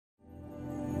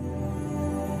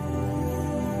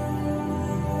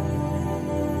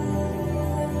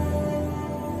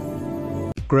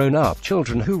Grown-up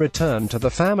children who return to the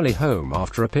family home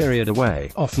after a period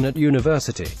away, often at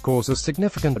university, cause a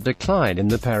significant decline in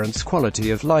the parents'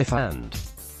 quality of life and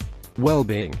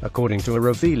well-being, according to a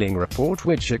revealing report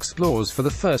which explores for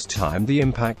the first time the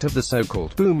impact of the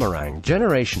so-called Boomerang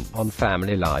generation on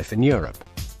family life in Europe.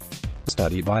 A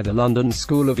study by the London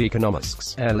School of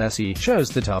Economics (LSE) shows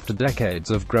that after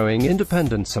decades of growing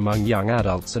independence among young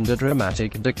adults and a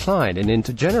dramatic decline in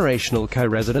intergenerational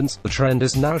co-residence, the trend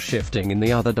is now shifting in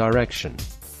the other direction.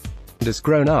 As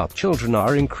grown-up children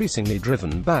are increasingly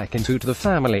driven back into the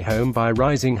family home by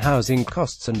rising housing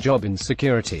costs and job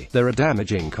insecurity, there are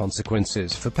damaging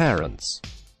consequences for parents.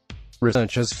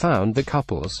 Researchers found that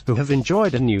couples who have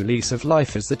enjoyed a new lease of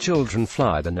life as the children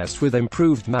fly the nest with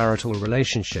improved marital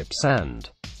relationships and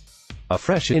a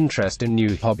fresh interest in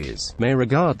new hobbies, may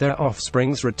regard their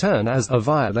offspring's return as a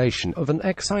violation of an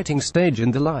exciting stage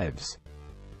in their lives.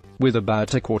 With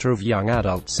about a quarter of young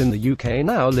adults in the UK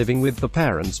now living with the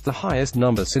parents, the highest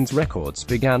number since records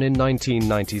began in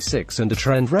 1996 and a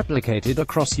trend replicated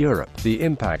across Europe, the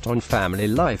impact on family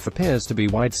life appears to be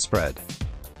widespread.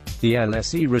 The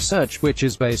LSE research, which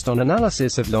is based on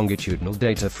analysis of longitudinal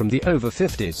data from the over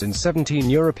 50s in 17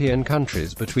 European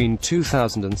countries between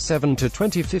 2007 to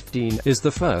 2015, is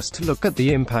the first to look at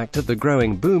the impact of the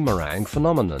growing boomerang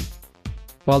phenomenon.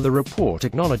 While the report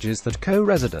acknowledges that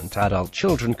co-resident adult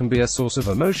children can be a source of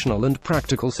emotional and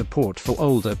practical support for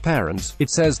older parents, it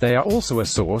says they are also a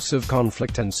source of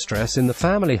conflict and stress in the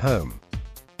family home.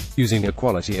 Using a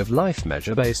quality-of-life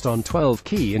measure based on 12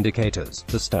 key indicators,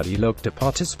 the study looked at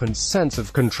participants' sense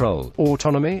of control,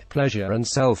 autonomy, pleasure and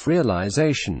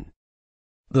self-realization.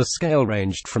 The scale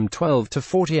ranged from 12 to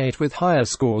 48, with higher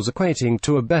scores equating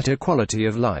to a better quality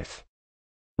of life.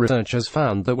 Researchers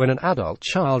found that when an adult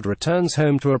child returns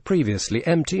home to a previously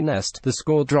empty nest, the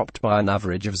score dropped by an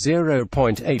average of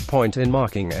 0.8 point,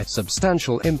 marking a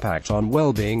substantial impact on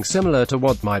well-being similar to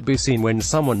what might be seen when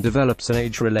someone develops an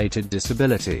age-related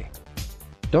disability.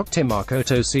 Dr. Marco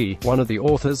Tosi, one of the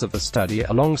authors of the study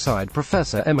alongside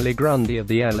Professor Emily Grundy of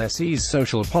the LSE's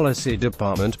Social Policy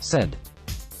Department, said,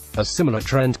 "A similar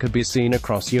trend could be seen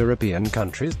across European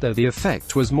countries, though the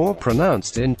effect was more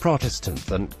pronounced in Protestant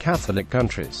than Catholic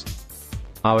countries.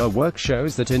 Our work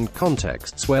shows that in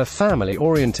contexts where family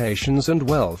orientations and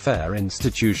welfare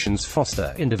institutions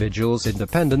foster individuals'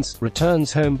 independence,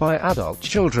 returns home by adult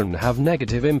children have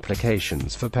negative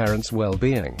implications for parents'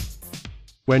 well-being.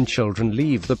 When children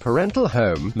leave the parental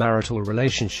home, marital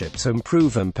relationships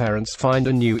improve and parents find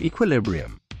a new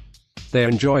equilibrium. They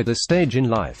enjoy the stage in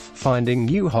life, finding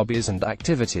new hobbies and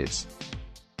activities.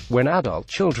 When adult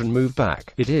children move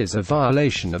back, it is a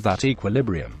violation of that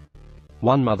equilibrium."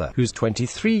 One mother, whose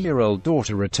 23-year-old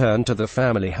daughter returned to the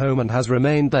family home and has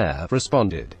remained there,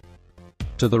 responded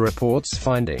to the report's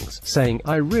findings, saying,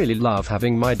 "I really love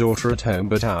having my daughter at home,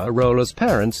 but our role as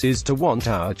parents is to want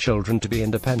our children to be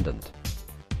independent.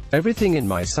 Everything in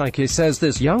my psyche says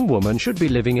this young woman should be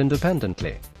living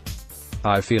independently.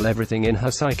 I feel everything in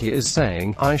her psyche is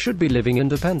saying, I should be living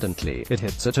independently. It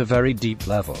hits at a very deep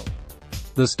level."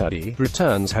 The study,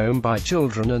 Returns Home by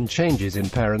Children and Changes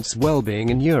in Parents' Well-being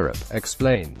in Europe,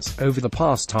 explains, over the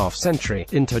past half-century,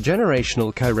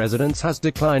 intergenerational co-residence has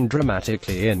declined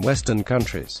dramatically in Western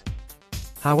countries.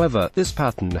 However, this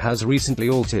pattern has recently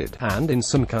altered, and in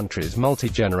some countries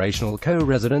multi-generational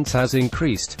co-residence has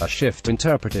increased, a shift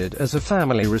interpreted as a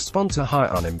family response to high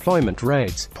unemployment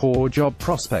rates, poor job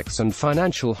prospects and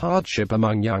financial hardship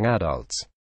among young adults.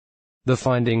 The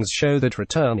findings show that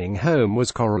returning home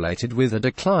was correlated with a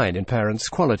decline in parents'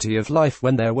 quality of life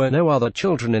when there were no other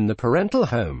children in the parental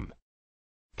home.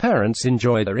 Parents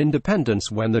enjoy their independence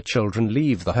when the children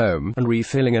leave the home, and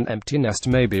refilling an empty nest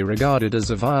may be regarded as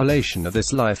a violation of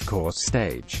this life course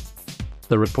stage.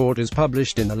 The report is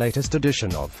published in the latest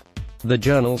edition of the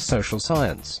journal Social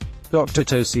Science. Dr.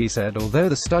 Tosi said although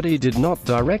the study did not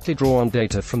directly draw on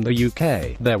data from the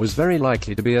UK, there was very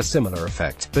likely to be a similar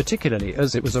effect, particularly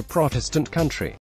as it was a Protestant country.